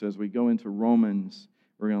So as we go into Romans,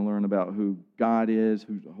 we're going to learn about who God is,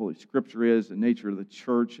 who the Holy Scripture is, the nature of the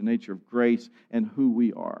church, the nature of grace, and who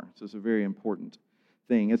we are. So it's a very important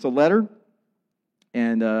thing. It's a letter,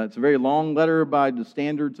 and it's a very long letter by the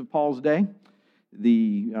standards of Paul's day.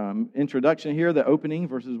 The introduction here, the opening,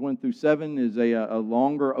 verses 1 through 7, is a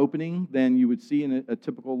longer opening than you would see in a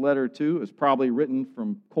typical letter to. It's probably written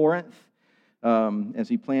from Corinth as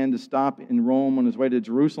he planned to stop in Rome on his way to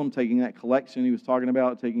Jerusalem, taking that collection he was talking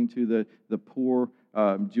about, taking to the poor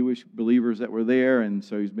Jewish believers that were there. And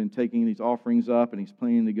so he's been taking these offerings up, and he's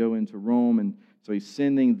planning to go into Rome. And so he's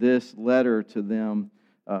sending this letter to them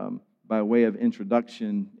by way of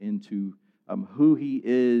introduction into who he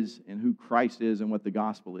is and who Christ is and what the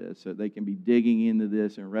gospel is, so they can be digging into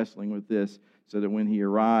this and wrestling with this, so that when he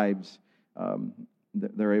arrives,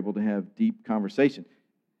 they're able to have deep conversation.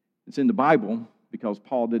 It's in the Bible because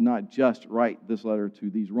Paul did not just write this letter to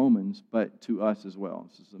these Romans, but to us as well.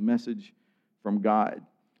 This is a message from God.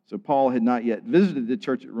 So Paul had not yet visited the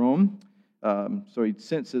church at Rome, so he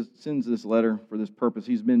sends this letter for this purpose.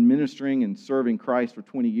 He's been ministering and serving Christ for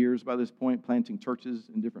 20 years by this point, planting churches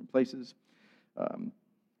in different places.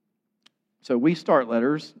 So we start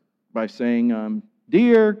letters by saying,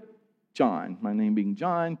 Dear John, my name being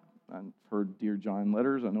John. I've heard Dear John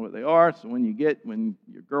letters. I know what they are. So when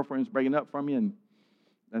your girlfriend's breaking up from you, and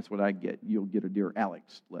that's what I get. You'll get a Dear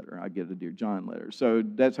Alex letter. I get a Dear John letter. So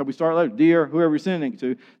that's how we start letters. Dear, whoever you're sending it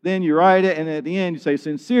to. Then you write it, and at the end you say,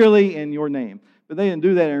 sincerely in your name. But they didn't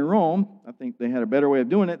do that in Rome. I think they had a better way of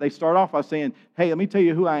doing it. They start off by saying, hey, let me tell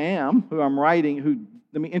you who I am, who I'm writing,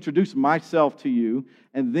 let me introduce myself to you.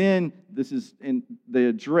 And then this is in the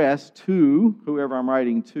address to whoever I'm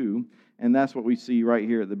writing to. And that's what we see right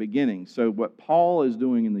here at the beginning. So what Paul is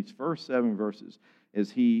doing in these first 7 verses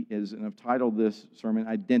is and I've titled this sermon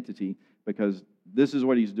Identity, because this is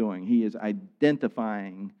what he's doing. He is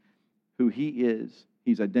identifying who he is.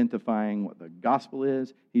 He's identifying what the gospel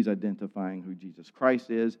is. He's identifying who Jesus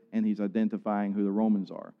Christ is. And he's identifying who the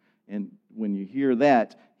Romans are. And when you hear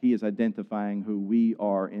that, he is identifying who we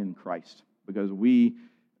are in Christ. Because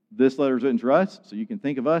this letter is written to us, so you can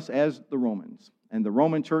think of us as the Romans. And the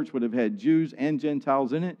Roman church would have had Jews and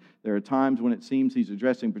Gentiles in it. There are times when it seems he's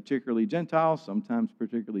addressing particularly Gentiles, sometimes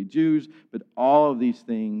particularly Jews, but all of these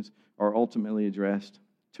things are ultimately addressed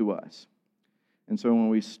to us. And so when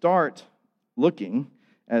we start looking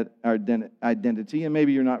at our identity, and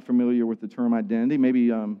maybe you're not familiar with the term identity,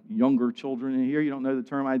 maybe younger children in here, you don't know the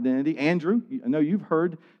term identity. Andrew, I know you've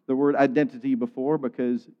heard the word identity before,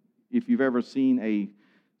 because if you've ever seen a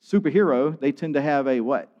superhero, they tend to have a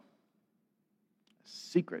what?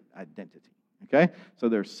 Secret identity. Okay? So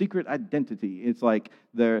their secret identity, it's like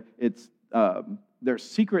their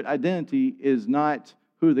secret identity is not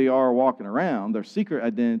who they are walking around. Their secret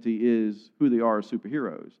identity is who they are as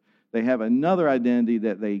superheroes. They have another identity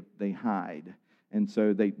that they hide. And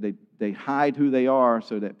so they hide who they are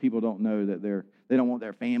so that people don't know that they don't want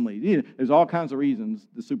their family. There's all kinds of reasons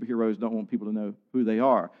the superheroes don't want people to know who they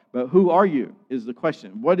are. But who are you is the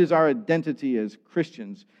question. What is our identity as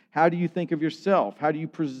Christians? How do you think of yourself? How do you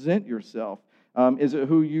present yourself? Is it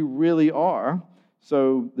who you really are?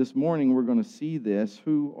 So this morning we're going to see this.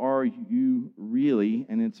 Who are you really?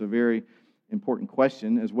 And it's a very important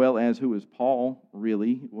question, as well as who is Paul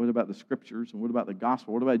really? What about the Scriptures? And what about the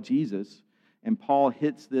gospel? What about Jesus? And Paul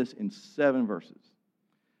hits this in 7 verses.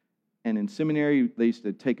 And in seminary, they used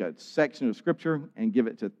to take a section of Scripture and give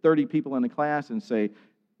it to 30 people in the class and say,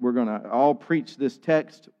 we're going to all preach this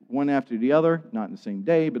text one after the other, not in the same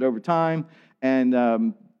day, but over time.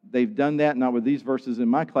 And they've done that, not with these verses in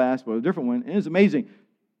my class, but a different one. And it's amazing.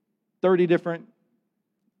 30 different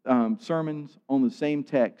sermons on the same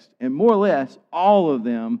text, and more or less all of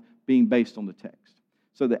them being based on the text.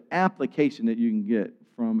 So the application that you can get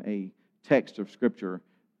from a text of Scripture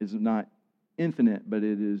is not infinite, but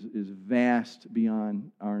it is vast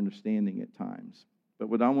beyond our understanding at times. But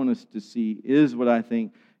what I want us to see is what I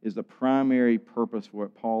think is the primary purpose for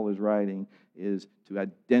what Paul is writing, is to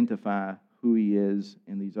identify who he is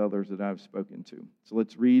and these others that I've spoken to. So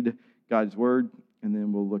let's read God's Word, and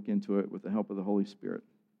then we'll look into it with the help of the Holy Spirit.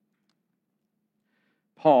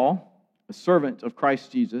 Paul, a servant of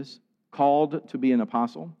Christ Jesus, called to be an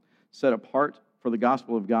apostle, set apart for the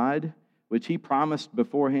gospel of God, which he promised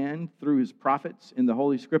beforehand through his prophets in the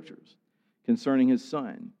Holy Scriptures, concerning his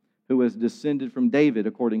Son, who was descended from David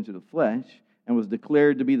according to the flesh, and was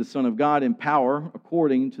declared to be the Son of God in power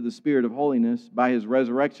according to the Spirit of holiness by his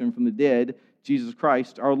resurrection from the dead, Jesus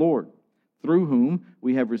Christ our Lord, through whom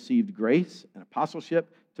we have received grace and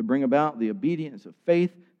apostleship to bring about the obedience of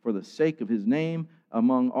faith for the sake of his name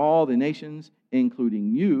among all the nations,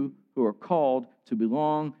 including you who are called to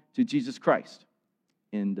belong to Jesus Christ.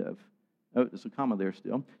 End of. Oh, there's a comma there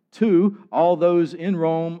still. To all those in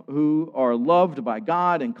Rome who are loved by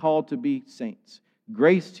God and called to be saints.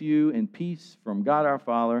 Grace to you and peace from God our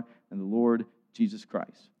Father and the Lord Jesus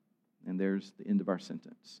Christ. And there's the end of our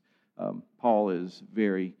sentence. Paul is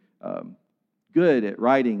very good at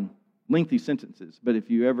writing lengthy sentences. But if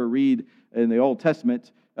you ever read in the Old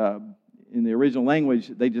Testament, in the original language,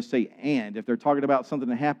 they just say "and." If they're talking about something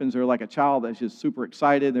that happens, they're like a child that's just super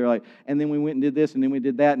excited. They're like, and then we went and did this, and then we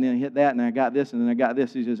did that, and then I hit that, and I got this, and then I got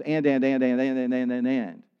this. It's just and.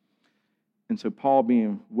 And so Paul,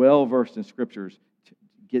 being well-versed in Scriptures,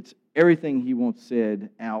 gets everything he wants said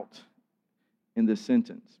out in this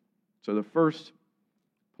sentence. So the first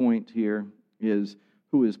point here is,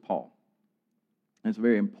 who is Paul? And it's a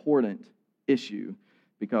very important issue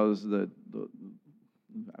because I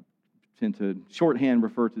tend to shorthand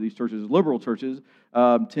refer to these churches as liberal churches,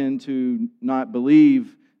 tend to not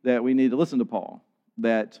believe that we need to listen to Paul,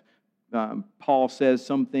 that Paul says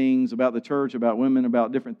some things about the church, about women,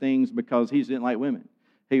 about different things because he didn't like women.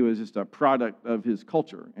 He was just a product of his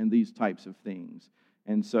culture and these types of things.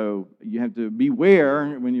 And so you have to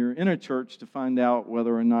beware when you're in a church to find out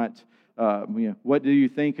whether or not, what do you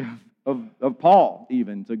think of Paul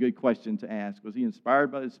even? It's a good question to ask. Was he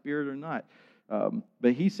inspired by the Spirit or not?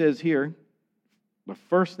 But he says here, the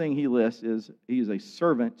first thing he lists is he is a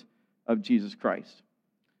servant of Jesus Christ.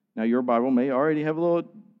 Now, your Bible may already have a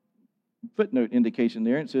little footnote indication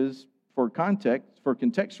there. It says, for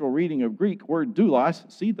contextual reading of Greek word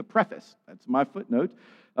doulos, see the preface. That's my footnote.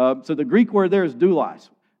 So the Greek word there is doulos.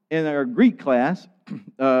 In our Greek class,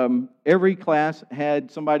 every class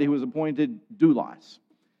had somebody who was appointed doulos.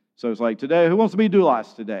 So it's like, today, who wants to be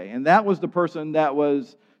doulos today? And that was the person that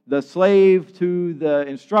was the slave to the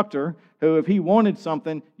instructor, who if he wanted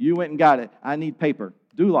something, you went and got it. I need paper.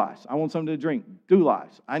 Doulos. I want something to drink.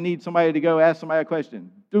 Doulos. I need somebody to go ask somebody a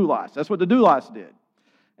question. Doulos. That's what the doulos did.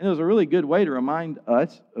 And it was a really good way to remind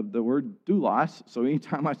us of the word doulos. So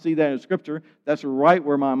anytime I see that in Scripture, that's right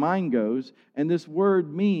where my mind goes. And this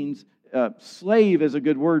word means, slave is a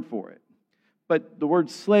good word for it. But the word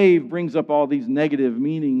slave brings up all these negative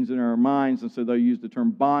meanings in our minds, and so they'll use the term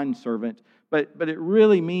bondservant. But it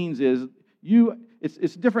really means is,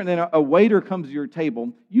 it's different than a waiter comes to your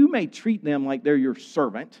table. You may treat them like they're your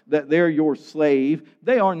servant, that they're your slave.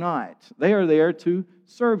 They are not. They are there to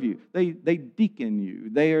serve you. They deacon you.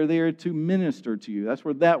 They are there to minister to you. That's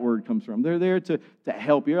where that word comes from. They're there to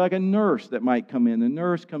help you. You're like a nurse that might come in. The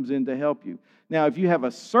nurse comes in to help you. Now, if you have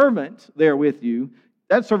a servant there with you,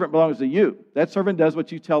 that servant belongs to you. That servant does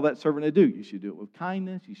what you tell that servant to do. You should do it with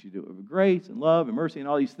kindness. You should do it with grace and love and mercy and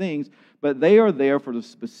all these things. But they are there for the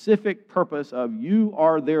specific purpose of you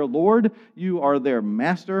are their Lord. You are their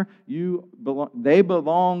master. They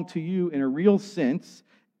belong to you in a real sense,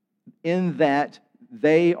 in that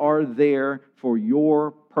they are there for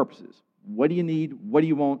your purposes. What do you need? What do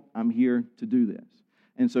you want? I'm here to do this.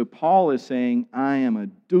 And so Paul is saying, I am a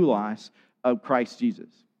doulos of Christ Jesus.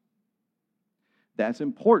 That's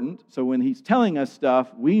important. So when he's telling us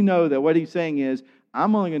stuff, we know that what he's saying is,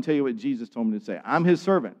 I'm only going to tell you what Jesus told me to say. I'm his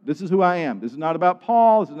servant. This is who I am. This is not about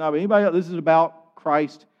Paul. This is not about anybody else. This is about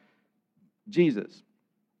Christ Jesus.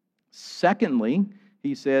 Secondly,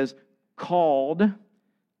 he says, called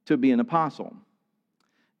to be an apostle.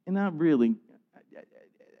 And I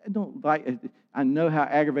don't like, I know how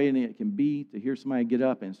aggravating it can be to hear somebody get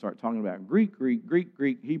up and start talking about Greek,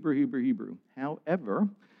 Hebrew. However,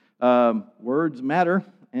 words matter,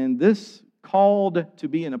 and this called to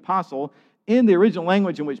be an apostle, in the original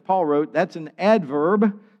language in which Paul wrote, that's an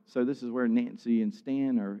adverb. So this is where Nancy and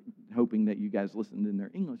Stan are hoping that you guys listened in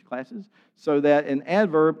their English classes. So that an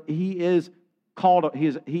adverb, he is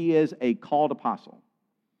a called apostle.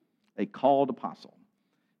 A called apostle.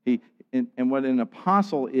 And what an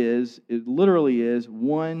apostle is, it literally is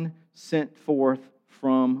one sent forth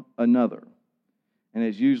from another. And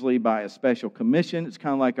it's usually by a special commission. It's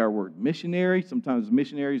kind of like our word missionary. Sometimes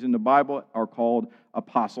missionaries in the Bible are called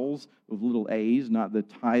apostles with little a's, not the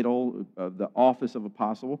title of the office of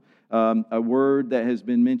apostle. A word that has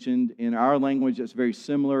been mentioned in our language that's very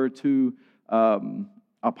similar to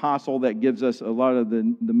apostle, that gives us a lot of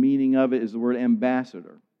the meaning of it, is the word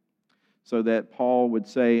ambassador. So that Paul would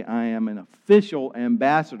say, I am an official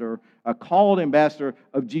ambassador, a called ambassador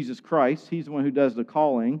of Jesus Christ. He's the one who does the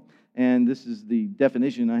calling. And this is the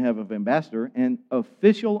definition I have of ambassador: an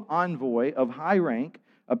official envoy of high rank,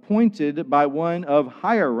 appointed by one of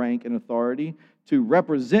higher rank and authority to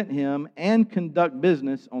represent him and conduct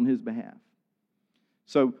business on his behalf.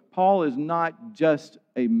 So Paul is not just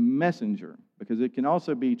a messenger, because it can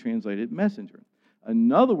also be translated messenger.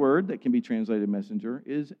 Another word that can be translated messenger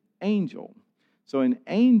is angel. So an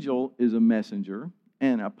angel is a messenger,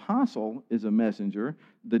 and an apostle is a messenger.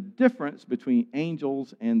 The difference between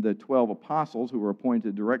angels and the 12 apostles who were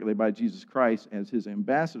appointed directly by Jesus Christ as his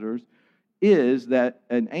ambassadors is that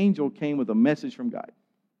an angel came with a message from God.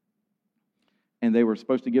 And they were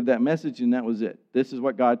supposed to give that message, and that was it. This is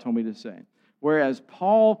what God told me to say. Whereas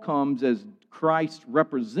Paul comes as Christ's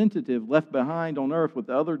representative left behind on earth with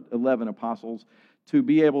the other 11 apostles to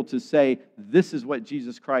be able to say, this is what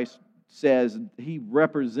Jesus Christ says. He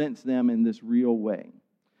represents them in this real way.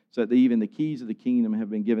 So that even the keys of the kingdom have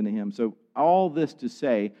been given to him. So all this to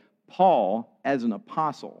say, Paul, as an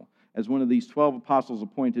apostle, as one of these 12 apostles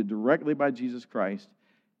appointed directly by Jesus Christ,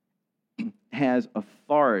 has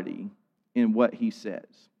authority in what he says.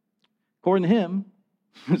 According to him,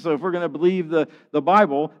 so if we're going to believe the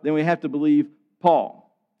Bible, then we have to believe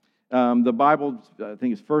Paul. The Bible, I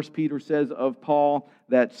think it's 1 Peter says of Paul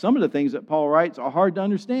that some of the things that Paul writes are hard to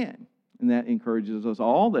understand. And that encourages us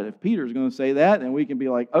all that if Peter's going to say that, then we can be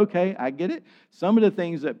like, okay, I get it. Some of the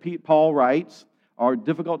things that Paul writes are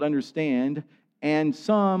difficult to understand, and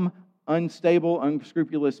some unstable,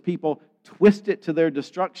 unscrupulous people twist it to their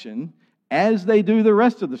destruction, as they do the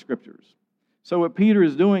rest of the Scriptures. So what Peter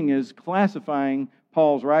is doing is classifying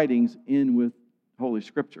Paul's writings in with Holy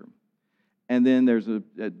Scripture. And then there's a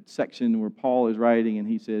section where Paul is writing, and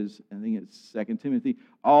he says, I think it's 2 Timothy,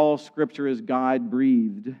 all Scripture is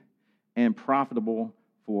God-breathed and profitable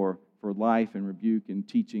for life and rebuke and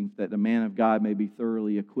teaching, that the man of God may be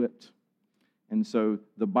thoroughly equipped. And so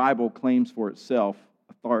the Bible claims for itself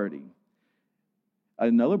authority.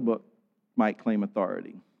 Another book might claim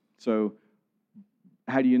authority. So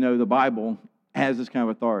how do you know the Bible has this kind of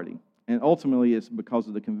authority? And ultimately, it's because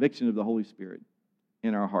of the conviction of the Holy Spirit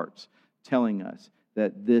in our hearts, telling us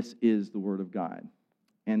that this is the Word of God.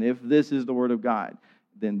 And if this is the Word of God,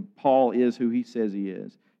 then Paul is who he says he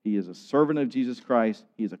is. He is a servant of Jesus Christ.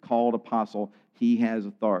 He is a called apostle. He has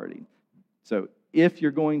authority. So if you're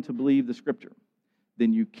going to believe the Scripture,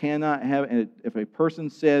 then you cannot have, and if a person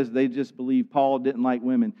says they just believe Paul didn't like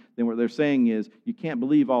women, then what they're saying is you can't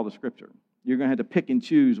believe all the Scripture. You're going to have to pick and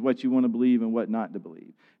choose what you want to believe and what not to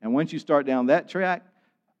believe. And once you start down that track,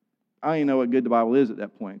 I don't even know what good the Bible is at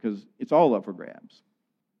that point, because it's all up for grabs.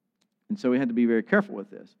 And so we have to be very careful with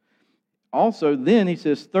this. Also, then he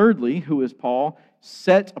says, thirdly, who is Paul?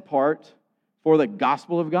 Set apart for the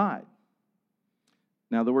gospel of God.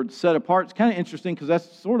 Now, the word set apart is kind of interesting because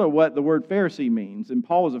that's sort of what the word Pharisee means. And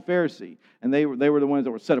Paul was a Pharisee, and they were the ones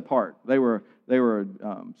that were set apart. They were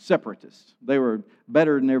separatists. They were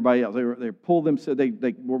better than everybody else. They pulled them. So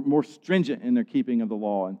they were more stringent in their keeping of the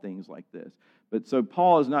law and things like this. But so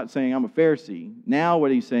Paul is not saying I'm a Pharisee. Now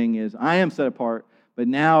what he's saying is I am set apart, but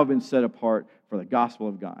now I've been set apart for the gospel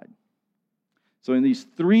of God. So in these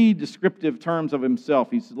three descriptive terms of himself,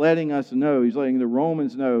 he's letting us know, he's letting the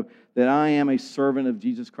Romans know that I am a servant of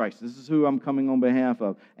Jesus Christ. This is who I'm coming on behalf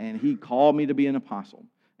of. And he called me to be an apostle.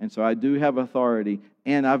 And so I do have authority,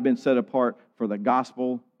 and I've been set apart for the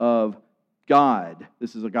gospel of God.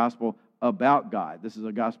 This is a gospel about God. This is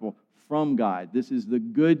a gospel from God. This is the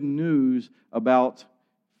good news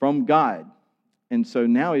from God. And so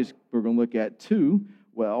now we're going to look at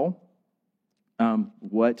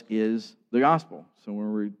what is the gospel? So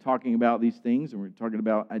when we're talking about these things and we're talking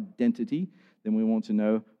about identity, then we want to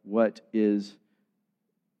know what is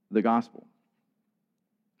the gospel.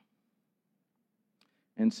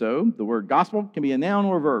 And so the word gospel can be a noun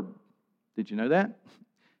or a verb. Did you know that?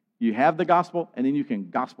 You have the gospel, and then you can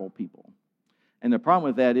gospel people. And the problem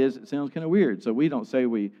with that is it sounds kind of weird. So we don't say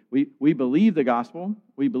we believe the gospel,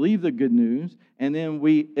 we believe the good news, and then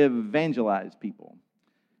we evangelize people.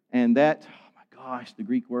 And that, gosh, the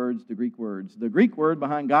Greek words. The Greek word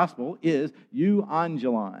behind gospel is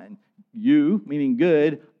euangelon. You, meaning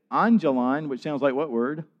good, angelon, which sounds like what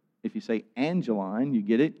word? If you say angelon, you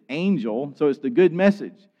get it, angel. So it's the good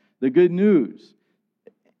message, the good news.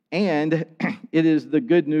 And it is the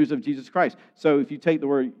good news of Jesus Christ. So if you take the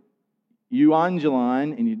word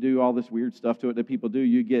euangelon and you do all this weird stuff to it that people do,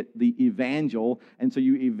 you get the evangel, and so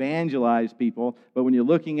you evangelize people. But when you're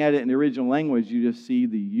looking at it in the original language, you just see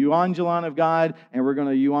the euangelon of God, and we're going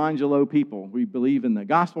to euangelo people. We believe in the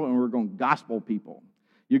gospel, and we're going to gospel people.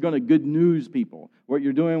 You're going to good news people. What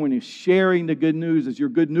you're doing when you're sharing the good news is you're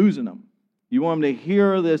good newsing them. You want them to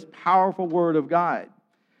hear this powerful word of God.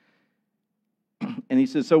 And he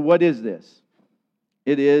says, so what is this?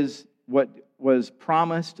 It is what was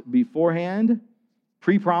promised beforehand.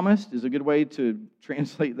 Pre-promised is a good way to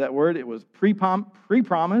translate that word. It was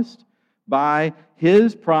pre-promised by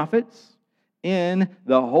his prophets in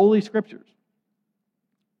the Holy Scriptures.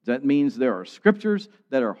 That means there are scriptures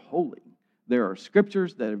that are holy. There are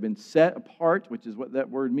scriptures that have been set apart, which is what that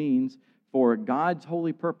word means, for God's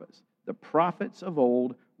holy purpose. The prophets of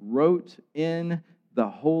old wrote in the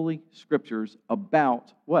holy scriptures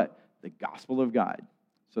about what? The gospel of God.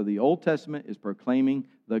 So the Old Testament is proclaiming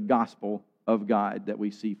the gospel of God that we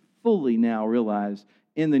see fully now realized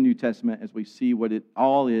in the New Testament as we see what it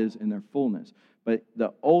all is in their fullness. But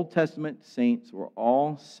the Old Testament saints were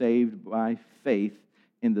all saved by faith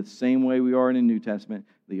in the same way we are in the New Testament.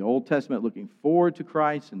 The Old Testament looking forward to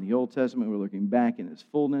Christ, and the Old Testament we're looking back in His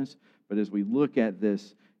fullness. But as we look at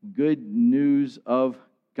this good news of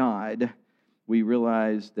God, we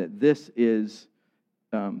realize that this is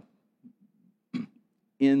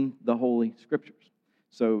in the Holy Scriptures.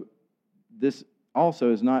 So this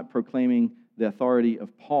also is not proclaiming the authority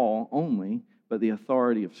of Paul only, but the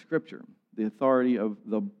authority of Scripture, the authority of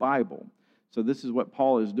the Bible. So this is what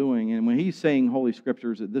Paul is doing. And when he's saying Holy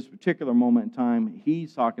Scriptures at this particular moment in time,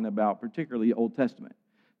 he's talking about particularly Old Testament,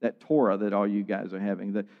 that Torah that all you guys are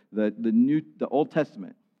having. The Old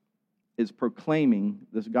Testament is proclaiming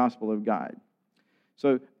this gospel of God.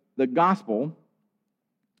 So the gospel,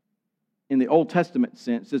 in the Old Testament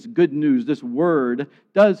sense, this good news, this word,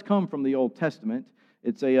 does come from the Old Testament.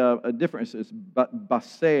 It's a difference. It's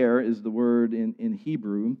baser is the word in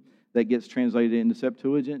Hebrew that gets translated into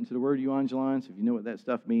Septuagint, into the word euangelon, so if you know what that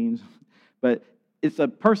stuff means. But it's a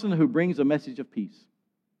person who brings a message of peace.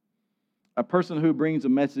 A person who brings a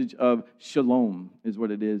message of shalom is what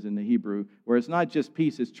it is in the Hebrew, where it's not just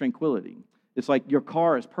peace, it's tranquility. It's like your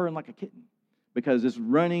car is purring like a kitten because it's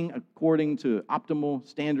running according to optimal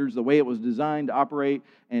standards, the way it was designed to operate,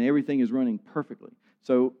 and everything is running perfectly.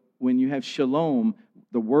 So when you have shalom,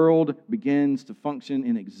 the world begins to function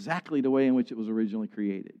in exactly the way in which it was originally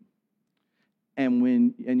created.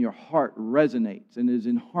 And your heart resonates and is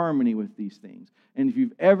in harmony with these things. And if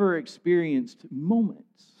you've ever experienced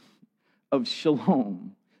moments of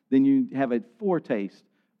shalom, then you have a foretaste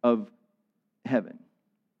of heaven.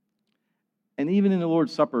 And even in the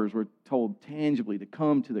Lord's Suppers, we're told tangibly to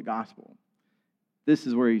come to the gospel. This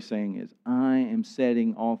is where he's saying is, I am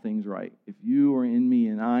setting all things right. If you are in me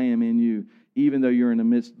and I am in you, even though you're in the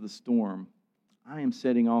midst of the storm, I am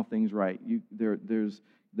setting all things right.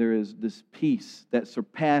 There is this peace that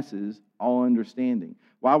surpasses all understanding.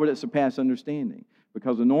 Why would it surpass understanding?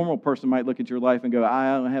 Because a normal person might look at your life and go,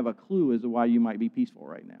 I don't have a clue as to why you might be peaceful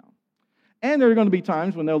right now. And there are going to be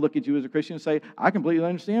times when they'll look at you as a Christian and say, I completely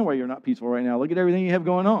understand why you're not peaceful right now. Look at everything you have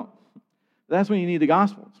going on. That's when you need the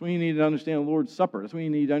gospel. That's when you need to understand the Lord's Supper. That's when you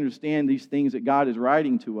need to understand these things that God is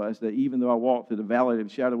writing to us, that even though I walk through the valley of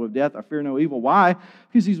the shadow of death, I fear no evil. Why?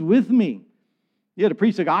 Because He's with me. You had to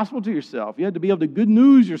preach the gospel to yourself. You had to be able to good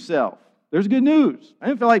news yourself. There's good news. I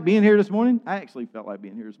didn't feel like being here this morning. I actually felt like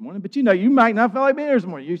being here this morning. But you might not feel like being here this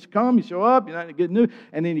morning. You come, you show up, you're not in good news,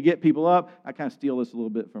 and then you get people up. I kind of steal this a little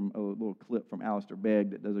bit from a little clip from Alistair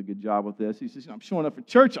Begg that does a good job with this. He says, I'm showing up for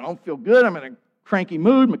church. I don't feel good. I'm in a cranky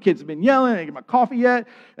mood. My kids have been yelling. I didn't get my coffee yet.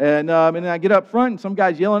 And then I get up front, and some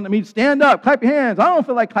guy's yelling at me, stand up, clap your hands. I don't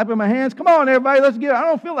feel like clapping my hands. Come on, everybody, let's get it. I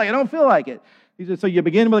don't feel like it. He said, so you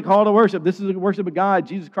begin with a call to worship. This is the worship of God.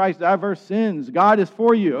 Jesus Christ died for our sins. God is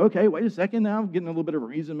for you. Okay, wait a second now. I'm getting a little bit of a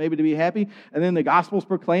reason maybe to be happy. And then the gospel's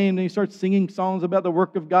proclaimed, and he starts singing songs about the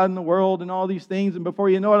work of God in the world and all these things. And before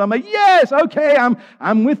you know it, I'm like, yes, okay,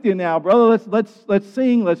 I'm with you now, brother. Let's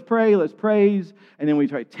sing, let's pray, let's praise. And then we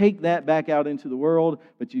try to take that back out into the world.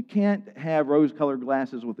 But you can't have rose-colored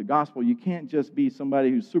glasses with the gospel. You can't just be somebody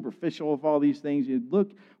who's superficial of all these things. You look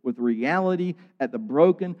with reality at the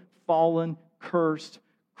broken, fallen, cursed,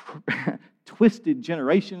 twisted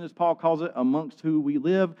generation, as Paul calls it, amongst who we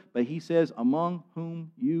live. But he says, among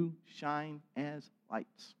whom you shine as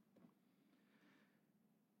lights.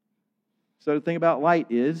 So the thing about light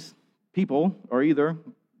is, people are either,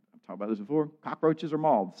 I've talked about this before, cockroaches or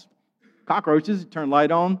moths. Cockroaches, turn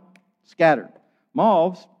light on, scatter.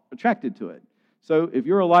 Moths, attracted to it. So if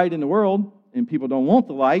you're a light in the world, and people don't want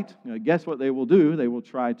the light, guess what they will do? They will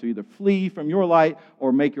try to either flee from your light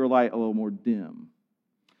or make your light a little more dim.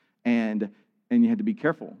 And you have to be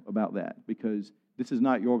careful about that because this is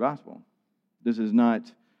not your gospel. This is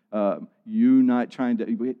not you not trying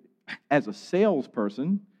to... As a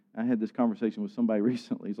salesperson, I had this conversation with somebody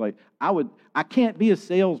recently. He's like, I can't be a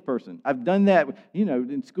salesperson. I've done that,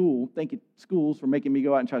 in school, thank you, schools, for making me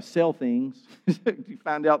go out and try to sell things. You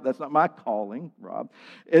find out that's not my calling, Rob,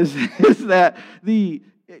 is that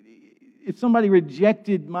if somebody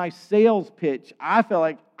rejected my sales pitch, I felt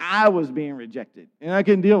like I was being rejected, and I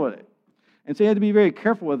couldn't deal with it. And so you have to be very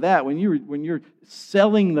careful with that. When you're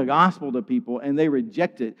selling the gospel to people and they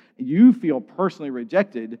reject it, you feel personally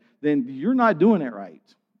rejected, then you're not doing it right.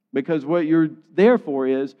 Because what you're there for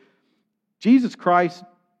is Jesus Christ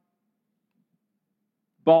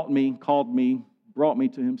bought me, called me, brought me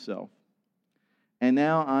to himself. And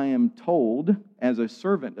now I am told, as a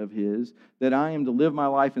servant of his, that I am to live my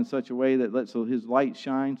life in such a way that lets his light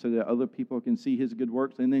shine so that other people can see his good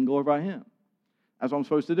works and then glorify him. That's what I'm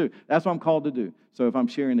supposed to do. That's what I'm called to do. So if I'm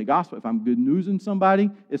sharing the gospel, if I'm good newsing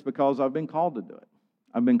somebody, it's because I've been called to do it.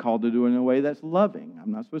 I've been called to do it in a way that's loving.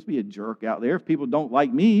 I'm not supposed to be a jerk out there. If people don't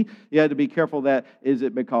like me, you have to be careful that, is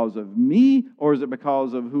it because of me or is it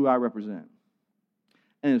because of who I represent?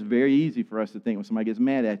 And it's very easy for us to think when somebody gets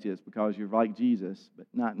mad at you, it's because you're like Jesus, but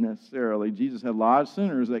not necessarily. Jesus had a lot of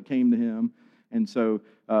sinners that came to him, and so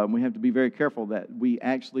we have to be very careful that we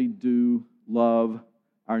actually do love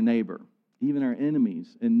our neighbor, even our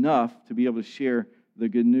enemies, enough to be able to share the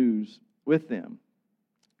good news with them.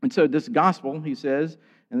 And so this gospel, he says,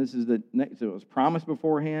 and this is so it was promised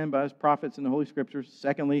beforehand by his prophets in the Holy Scriptures.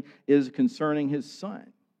 Secondly, is concerning his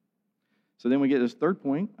Son. So then we get this third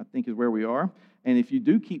point, I think is where we are. And if you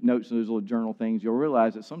do keep notes in those little journal things, you'll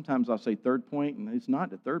realize that sometimes I'll say third point, and it's not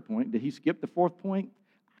the third point. Did he skip the fourth point?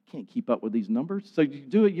 I can't keep up with these numbers. So you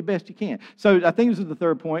do it your best you can. So I think this is the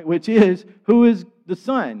third point, which is, who is the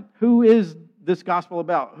Son? Who is this gospel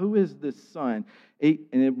about? Who is this Son?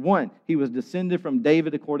 He was descended from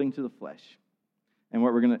David according to the flesh.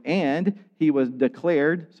 And he was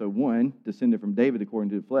declared, so one, descended from David according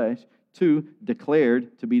to the flesh. Two,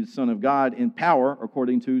 declared to be the Son of God in power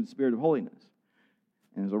according to the Spirit of holiness.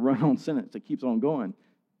 And there's a run-on sentence that keeps on going.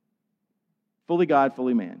 Fully God,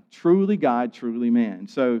 fully man. Truly God, truly man.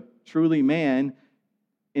 So, truly man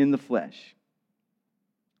in the flesh.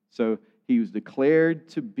 So, he was declared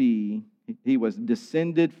to be, he was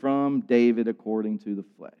descended from David according to the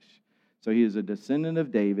flesh. So, he is a descendant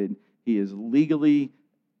of David. He is legally,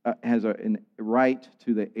 has a right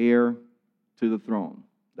to the heir to the throne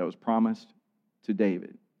that was promised to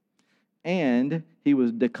David. And he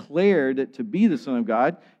was declared to be the Son of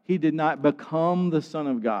God. He did not become the Son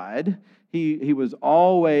of God. He was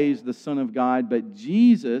always the Son of God, but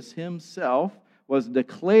Jesus himself was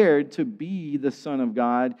declared to be the Son of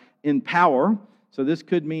God in power. So this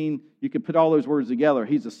could mean, you could put all those words together.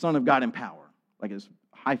 He's the Son of God in power. Like it's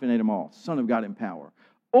hyphenate them all. Son of God in power.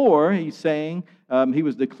 Or he's saying he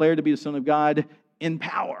was declared to be the Son of God in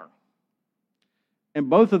power. And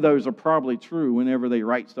both of those are probably true whenever they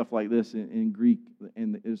write stuff like this in Greek.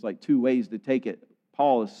 And there's like two ways to take it.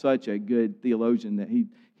 Paul is such a good theologian that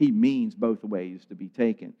he means both ways to be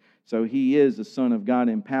taken. So he is the Son of God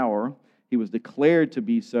in power. He was declared to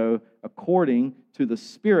be so according to the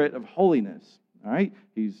Spirit of holiness. All right?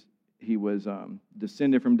 He was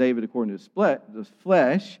descended from David according to the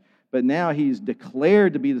flesh, but now he's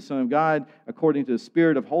declared to be the Son of God according to the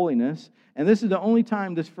Spirit of holiness. And this is the only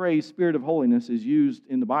time this phrase, Spirit of holiness, is used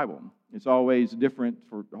in the Bible. It's always different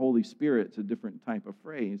for the Holy Spirit. It's a different type of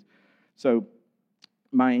phrase. So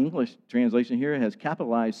my English translation here has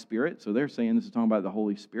capitalized Spirit. So they're saying this is talking about the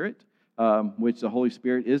Holy Spirit, which the Holy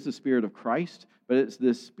Spirit is the Spirit of Christ. But it's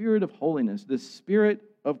this Spirit of holiness, this Spirit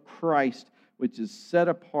of Christ, which is set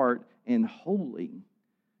apart and holy.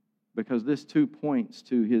 Because this too points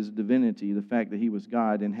to his divinity, the fact that he was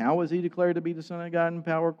God. And how was he declared to be the Son of God in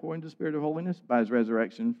power according to the Spirit of holiness? By his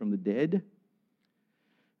resurrection from the dead.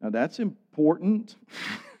 Now that's important.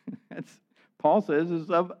 Paul says is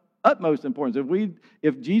of utmost importance.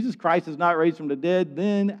 If Jesus Christ is not raised from the dead,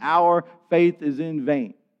 then our faith is in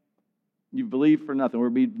vain. You believe for nothing. We're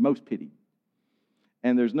be most pitied.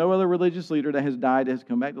 And there's no other religious leader that has died that has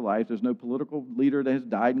come back to life. There's no political leader that has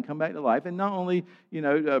died and come back to life. And not only,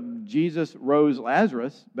 Jesus rose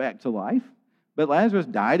Lazarus back to life, but Lazarus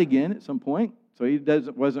died again at some point. So he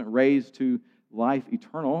wasn't raised to life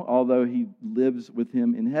eternal, although he lives with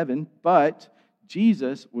him in heaven. But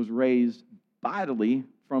Jesus was raised bodily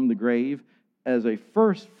from the grave as a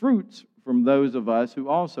first fruits from those of us who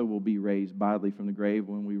also will be raised bodily from the grave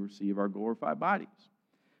when we receive our glorified bodies.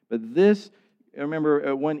 But this, I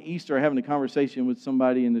remember one Easter having a conversation with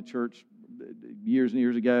somebody in the church years and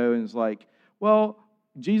years ago, and it's like, well,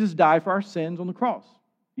 Jesus died for our sins on the cross.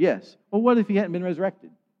 Yes. Well, what if he hadn't been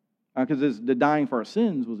resurrected? Because the dying for our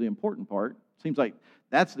sins was the important part. Seems like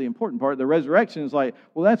that's the important part. The resurrection is like,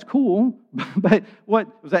 well, that's cool, but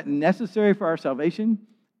what was that necessary for our salvation?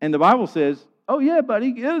 And the Bible says, oh yeah,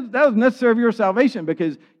 buddy, that was necessary for your salvation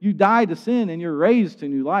because you died to sin and you're raised to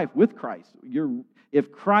new life with Christ.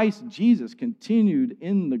 If Christ Jesus continued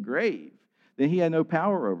in the grave, then he had no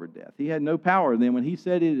power over death. He had no power. Then when he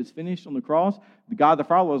said it is finished on the cross, God the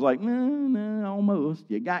Father was like, no, almost.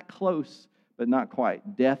 You got close, but not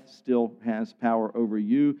quite. Death still has power over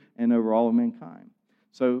you and over all of mankind.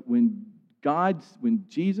 So when when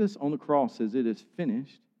Jesus on the cross says it is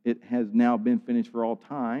finished, it has now been finished for all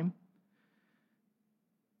time,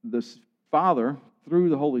 the Father, through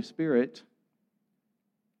the Holy Spirit,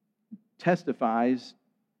 testifies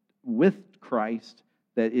with Christ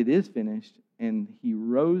that it is finished, and He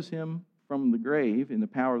rose Him from the grave in the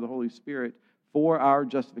power of the Holy Spirit for our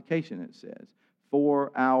justification, it says,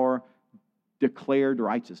 for our declared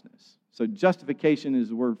righteousness. So justification is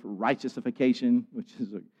the word for righteousification, which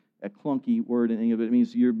is a clunky word in English, but it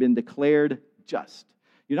means you've been declared just.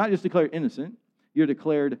 You're not just declared innocent, you're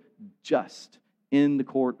declared just in the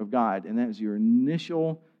court of God, and that is your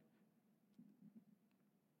initial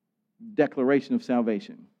declaration of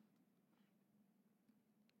salvation.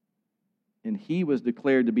 And He was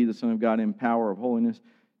declared to be the Son of God in power of holiness,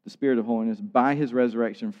 the Spirit of holiness, by His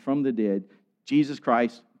resurrection from the dead. Jesus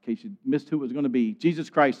Christ, in case you missed who it was going to be, Jesus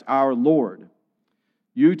Christ our Lord.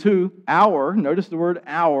 You too, notice the word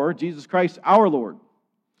our, Jesus Christ our Lord.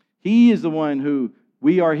 He is the one who,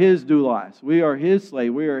 we are His doulos, we are His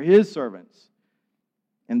slave, we are His servants.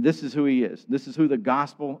 And this is who He is. This is who the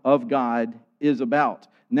gospel of God is about.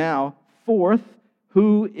 Now, fourth,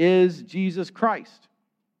 who is Jesus Christ?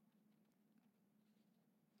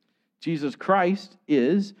 Jesus Christ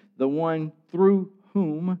is the one through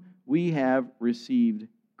whom we have received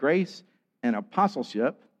grace and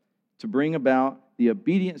apostleship to bring about the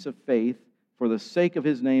obedience of faith for the sake of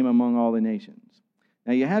His name among all the nations.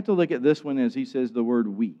 Now you have to look at this one as he says the word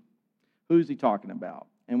we. Who's he talking about?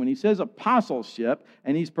 And when he says apostleship,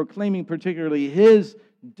 and he's proclaiming particularly his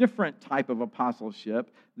different type of apostleship,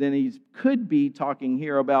 then he could be talking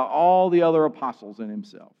here about all the other apostles in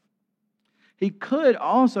himself. He could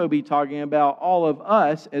also be talking about all of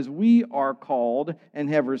us as we are called and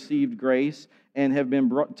have received grace and have been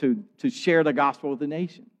brought to share the gospel with the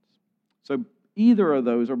nations. So either of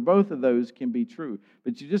those or both of those can be true.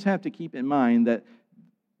 But you just have to keep in mind that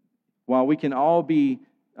while we can all be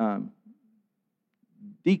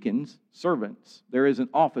deacons, servants, there is an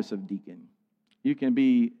office of deacon. You can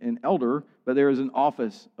be an elder, but there is an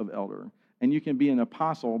office of elder. And you can be an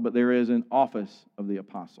apostle, but there is an office of the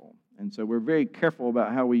apostle. And so we're very careful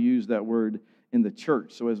about how we use that word in the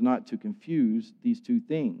church so as not to confuse these two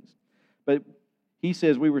things. But he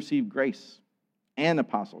says we receive grace and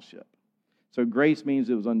apostleship. So grace means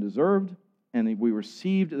it was undeserved, and we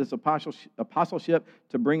received this apostleship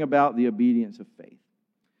to bring about the obedience of faith.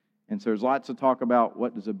 And so there's lots to talk about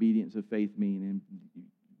what does obedience of faith mean. And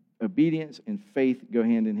obedience and faith go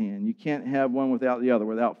hand in hand. You can't have one without the other.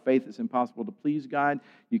 Without faith, it's impossible to please God.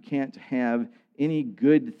 You can't have any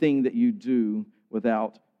good thing that you do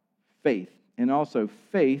without faith. And also,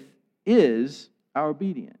 faith is our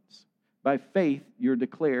obedience. By faith, you're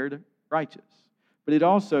declared righteous. But it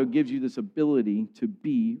also gives you this ability to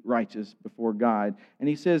be righteous before God. And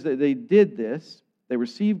he says that they did this. They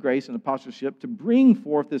received grace and apostleship to bring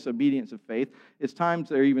forth this obedience of faith. It's times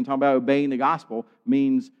they're even talking about obeying the gospel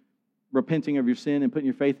means repenting of your sin and putting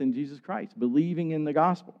your faith in Jesus Christ, believing in the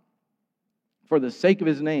gospel for the sake of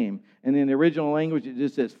His name. And in the original language, it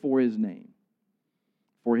just says for His name.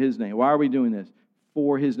 For His name. Why are we doing this?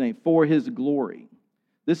 For His name, for His glory.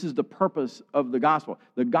 This is the purpose of the gospel.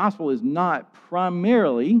 The gospel is not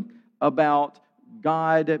primarily about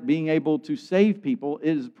God being able to save people.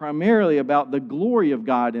 It is primarily about the glory of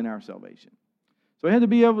God in our salvation. So we have to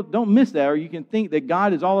be able, don't miss that, or you can think that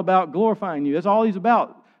God is all about glorifying you. That's all He's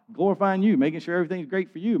about. Glorifying you, making sure everything's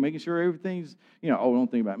great for you, making sure everything's,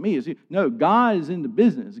 don't think about me. No, God is in the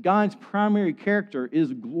business. God's primary character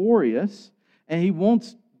is glorious, and He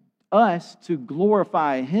wants us to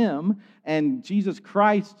glorify Him. And Jesus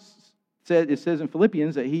Christ it says in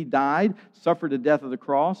Philippians that He died, suffered the death of the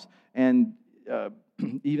cross, and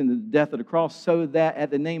even the death of the cross, so that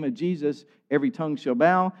at the name of Jesus, every tongue shall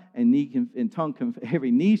bow, and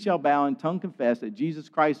every knee shall bow, and tongue confess that Jesus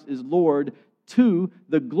Christ is Lord, to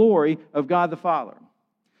the glory of God the Father.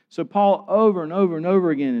 So Paul over and over and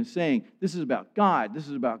over again is saying, this is about God, this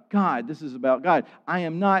is about God, this is about God. I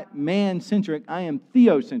am not man-centric, I am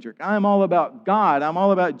theocentric. I am all about God. I'm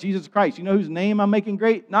all about Jesus Christ. You know whose name I'm making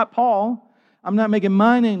great? Not Paul. I'm not making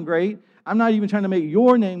my name great. I'm not even trying to make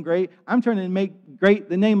your name great. I'm trying to make great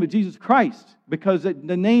the name of Jesus Christ. Because at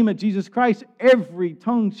the name of Jesus Christ, every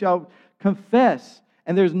tongue shall confess.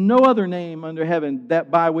 And there's no other name under heaven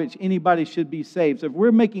that by which anybody should be saved. So if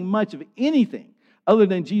we're making much of anything other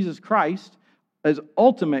than Jesus Christ as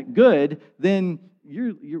ultimate good, then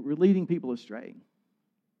you're leading people astray.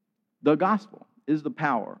 The gospel is the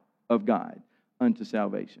power of God unto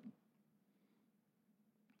salvation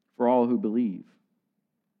for all who believe.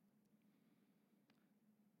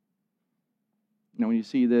 Now when you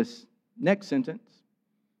see this next sentence,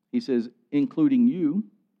 He says, including you,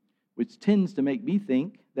 which tends to make me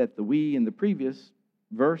think that the we in the previous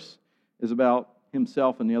verse is about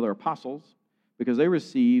himself and the other apostles, because they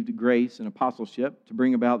received grace and apostleship to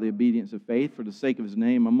bring about the obedience of faith for the sake of his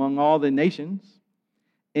name among all the nations,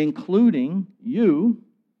 including you,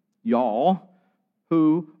 y'all,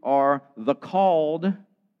 who are the called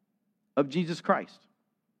of Jesus Christ.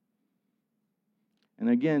 And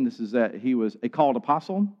again, this is that he was a called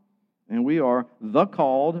apostle, and we are the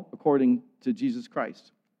called according to Jesus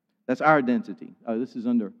Christ. That's our identity. This is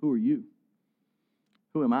under, who are you?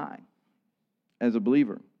 Who am I as a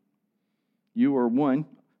believer? You are one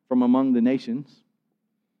from among the nations,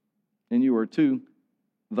 and you are two,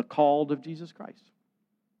 the called of Jesus Christ.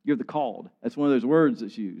 You're the called. That's one of those words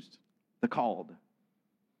that's used, the called.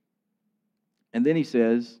 And then he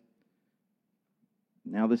says,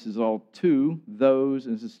 now this is all to those,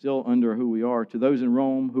 and this is still under who we are, to those in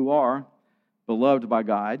Rome who are beloved by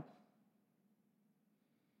God.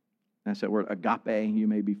 That's that word agape you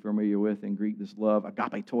may be familiar with in Greek, this love,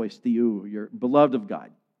 agape tois theou, you're beloved of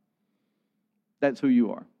God. That's who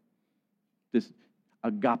you are. This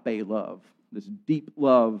agape love, this deep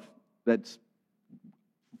love that's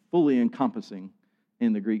fully encompassing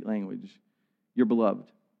in the Greek language. You're beloved.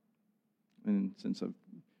 And since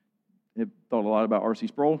I've thought a lot about R.C.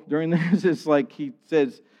 Sproul during this, it's like he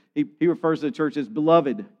says, he refers to the church as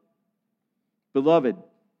beloved. Beloved.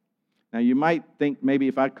 Now you might think maybe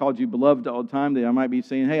if I called you beloved all the time that I might be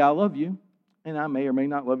saying, hey, I love you. And I may or may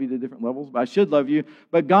not love you to different levels, but I should love you.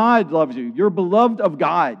 But God loves you. You're beloved of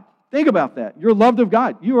God. Think about that. You're loved of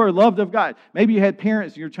God. You are loved of God. Maybe you had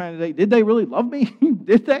parents you're trying to date. Did they really love me?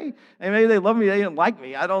 Did they? And maybe they love me. They didn't like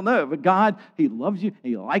me. I don't know. But God, He loves you.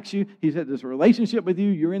 He likes you. He's had this relationship with you.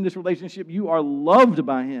 You're in this relationship. You are loved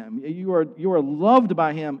by Him. You are loved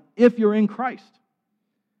by Him if you're in Christ.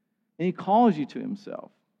 And He calls you to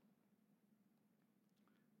Himself.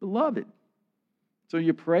 Beloved. So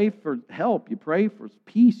you pray for help. You pray for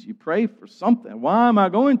peace. You pray for something. Why am I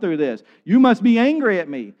going through this? You must be angry at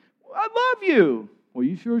me. I love you. Well,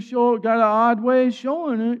 you sure got an odd way of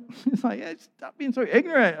showing it. It's like, hey, stop being so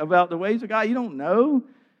ignorant about the ways of God. You don't know.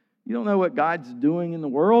 You don't know what God's doing in the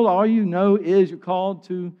world. All you know is you're called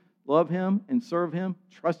to love Him and serve Him,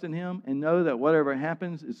 trust in Him, and know that whatever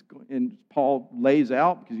happens is, and Paul lays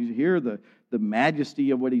out, because you hear the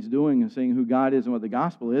majesty of what he's doing and saying who God is and what the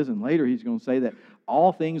gospel is, and later he's going to say that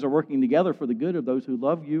all things are working together for the good of those who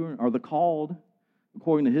love you and are the called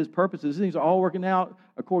according to His purposes. These things are all working out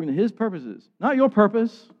according to His purposes, not your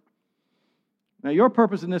purpose. Now, your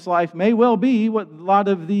purpose in this life may well be what a lot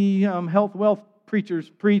of the health wealth preachers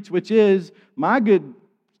preach, which is my good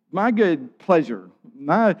pleasure,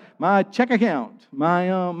 my check account,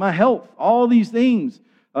 my health, all these things,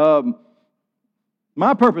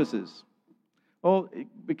 my purposes. Well,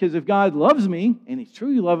 because if God loves me, and He's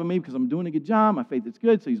truly loving me because I'm doing a good job, my faith is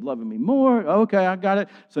good, so He's loving me more. Okay, I got it.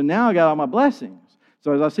 So now I got all my blessings.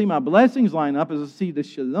 So as I see my blessings line up, as I see the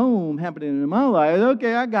shalom happening in my life,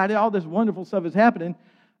 okay, I got it. All this wonderful stuff is happening.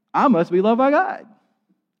 I must be loved by God.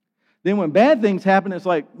 Then when bad things happen, it's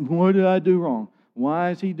like, what did I do wrong? Why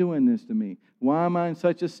is He doing this to me? Why am I in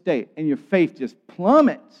such a state? And your faith just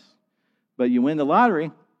plummets. But you win the lottery,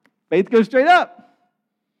 faith goes straight up.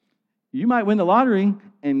 You might win the lottery,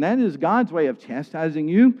 and that is God's way of chastising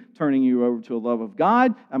you, turning you over to a love of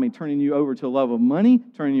God. Turning you over to a love of money,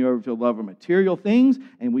 turning you over to a love of material things.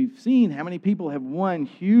 And we've seen how many people have won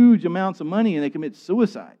huge amounts of money and they commit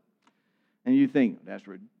suicide. And you think, that's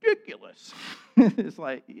ridiculous. It's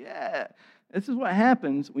like, yeah, this is what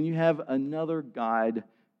happens when you have another God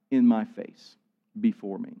in my face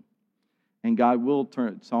before me. And God will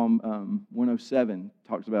turn, Psalm 107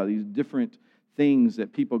 talks about these different things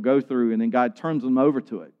that people go through, and then God turns them over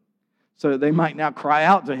to it so that they might now cry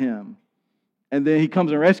out to Him, and then He comes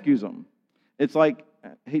and rescues them. It's like,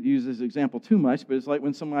 I hate to use this example too much, but it's like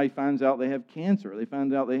when somebody finds out they have cancer, they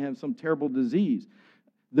find out they have some terrible disease.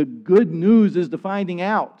 The good news is the finding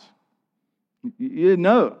out. You didn't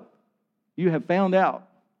know. You have found out.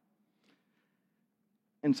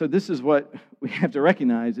 And so this is what we have to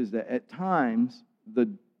recognize, is that at times the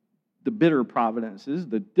bitter providences,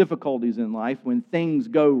 the difficulties in life, when things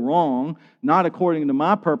go wrong, not according to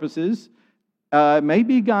my purposes, may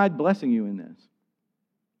be God blessing you in this.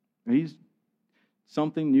 He's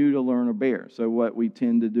something new to learn or bear. So what we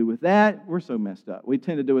tend to do with that, we're so messed up. We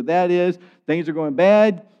tend to do with that is, things are going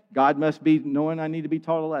bad, God must be knowing I need to be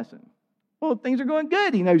taught a lesson. Well, things are going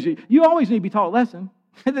good. He knows you. You always need to be taught a lesson.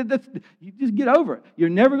 You just get over it. You're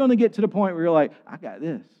never going to get to the point where you're like, I got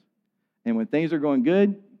this. And when things are going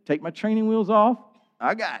good, take my training wheels off,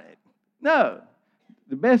 I got it. No.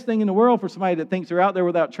 The best thing in the world for somebody that thinks they're out there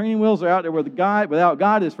without training wheels, or out there without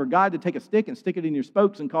God, is for God to take a stick and stick it in your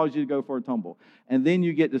spokes and cause you to go for a tumble. And then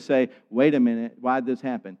you get to say, wait a minute, why did this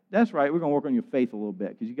happen? That's right, we're going to work on your faith a little bit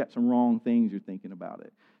because you got some wrong things you're thinking about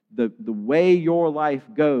it. The way your life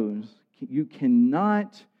goes, you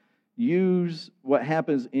cannot use what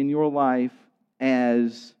happens in your life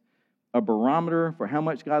as a barometer for how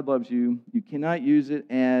much God loves you. You cannot use it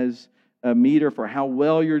as a meter for how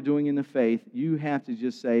well you're doing in the faith. You have to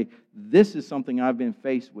just say, this is something I've been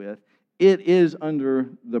faced with. It is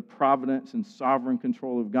under the providence and sovereign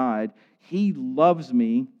control of God. He loves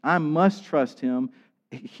me. I must trust Him.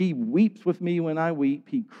 He weeps with me when I weep.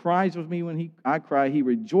 He cries with me when I cry. He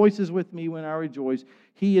rejoices with me when I rejoice.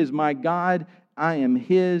 He is my God. I am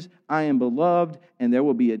His, I am beloved, and there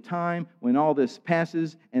will be a time when all this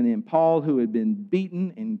passes, and then Paul, who had been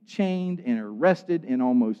beaten and chained and arrested and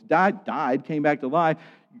almost died, came back to life,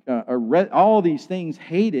 all these things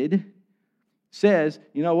hated, says,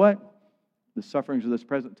 you know what? The sufferings of this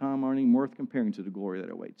present time aren't even worth comparing to the glory that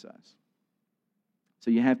awaits us.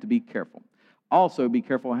 So you have to be careful. Also, be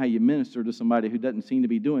careful how you minister to somebody who doesn't seem to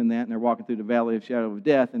be doing that, and they're walking through the valley of shadow of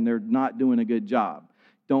death, and they're not doing a good job.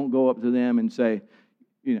 Don't go up to them and say,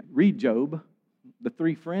 read Job. The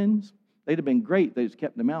 3 friends, they'd have been great. They just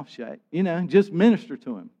kept their mouth shut. Just minister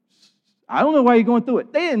to them. I don't know why you're going through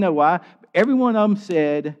it. They didn't know why. But every one of them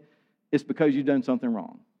said, it's because you've done something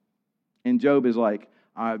wrong. And Job is like,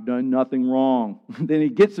 I've done nothing wrong. Then he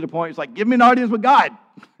gets to the point, it's like, give me an audience with God.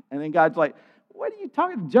 And then God's like, what are you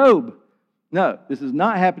talking to Job? No, this is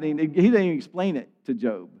not happening. He didn't even explain it to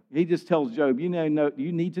Job. He just tells Job, you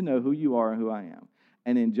need to know who you are and who I am.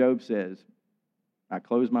 And then Job says, I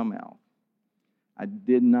closed my mouth. I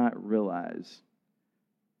did not realize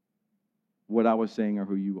what I was saying or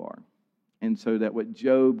who you are. And so that what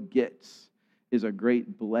Job gets is a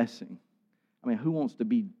great blessing. I mean, who wants to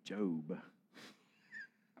be Job?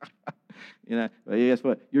 But guess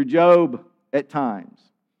what? You're Job at times.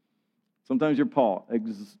 Sometimes you're Paul,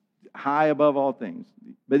 high above all things.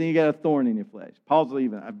 But then you got a thorn in your flesh. Paul's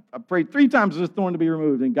leaving. I prayed 3 times for this thorn to be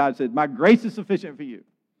removed, and God said, my grace is sufficient for you.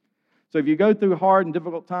 So if you go through hard and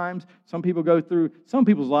difficult times, some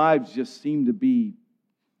people's lives just seem to be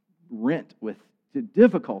rent with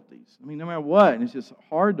difficulties. I mean, no matter what, and it's just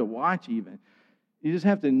hard to watch even. You just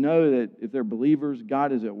have to know that if they're believers,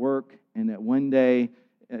 God is at work, and that one day,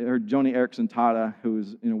 I heard Joni Eareckson Tada, who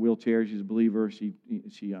was in a wheelchair, she's a believer, she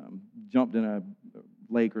jumped in a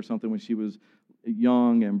lake or something when she was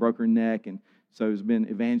young and broke her neck, and so has been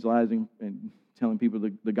evangelizing and telling people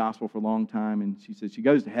the gospel for a long time. And she says she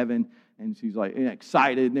goes to heaven, and she's like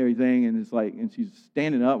excited and everything, and it's like, and she's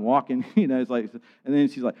standing up, walking, it's like, and then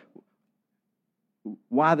she's like,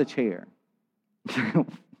 "Why the chair?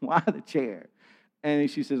 Why the chair?" And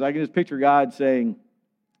she says, "I can just picture God saying,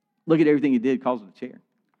 look at everything you did because of the chair.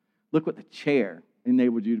 Look what the chair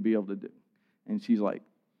enabled you to be able to do." And she's like,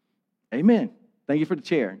 "Amen. Thank you for the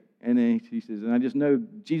chair." And then she says, "And I just know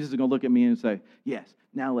Jesus is going to look at me and say, yes,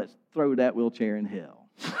 now let's throw that wheelchair in hell."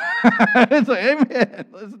 It's like, amen,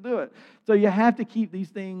 let's do it. So you have to keep these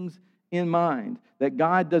things in mind, that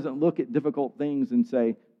God doesn't look at difficult things and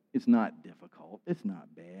say, it's not difficult, it's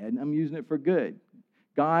not bad, I'm using it for good.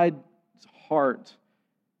 God's heart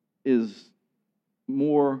is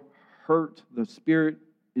more hurt, the Spirit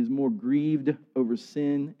is more grieved over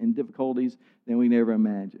sin and difficulties than we can ever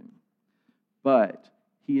imagine. But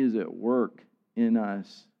He is at work in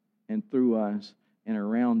us and through us and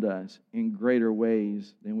around us in greater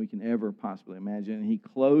ways than we can ever possibly imagine. And He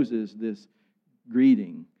closes this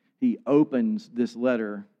greeting. He opens this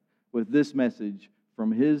letter with this message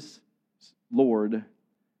from His Lord,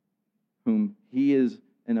 whom He is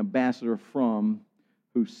an ambassador from,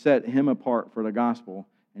 who set Him apart for the gospel.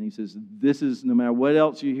 And He says, this is, no matter what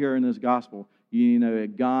else you hear in this gospel, you know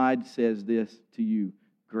that God says this to you.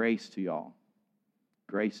 Grace to y'all.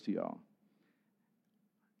 Grace to y'all.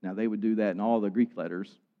 Now, they would do that in all the Greek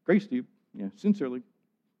letters. Grace to you, sincerely.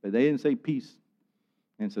 But they didn't say peace.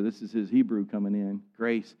 And so this is His Hebrew coming in.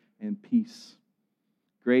 Grace and peace.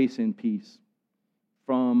 Grace and peace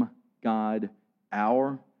from God,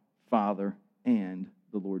 our Father, and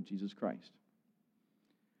the Lord Jesus Christ.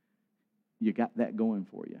 You got that going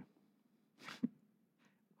for you.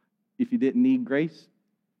 If you didn't need grace,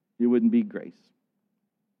 it wouldn't be grace.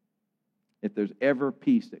 If there's ever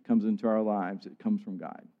peace that comes into our lives, it comes from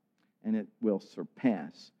God. And it will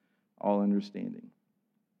surpass all understanding.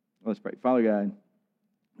 Let's pray. Father God,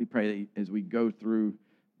 we pray that as we go through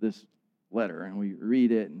this letter and we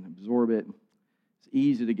read it and absorb it, it's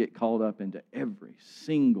easy to get caught up into every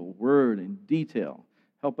single word and detail.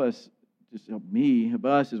 Help us just help me, help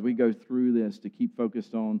us as we go through this to keep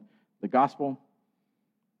focused on the gospel.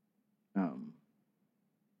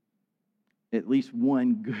 At least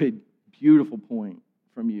one good, beautiful point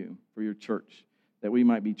from you for your church, that we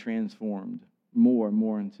might be transformed more and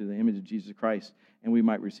more into the image of Jesus Christ, and we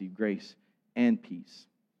might receive grace and peace.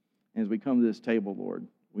 And as we come to this table, Lord,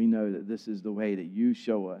 we know that this is the way that you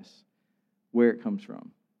show us where it comes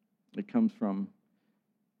from. It comes from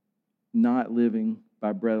not living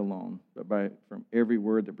by bread alone, but from every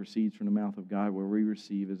word that proceeds from the mouth of God, where we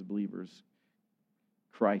receive as believers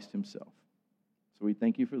Christ himself. So we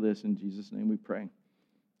thank you for this. In Jesus' name we pray.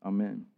 Amen.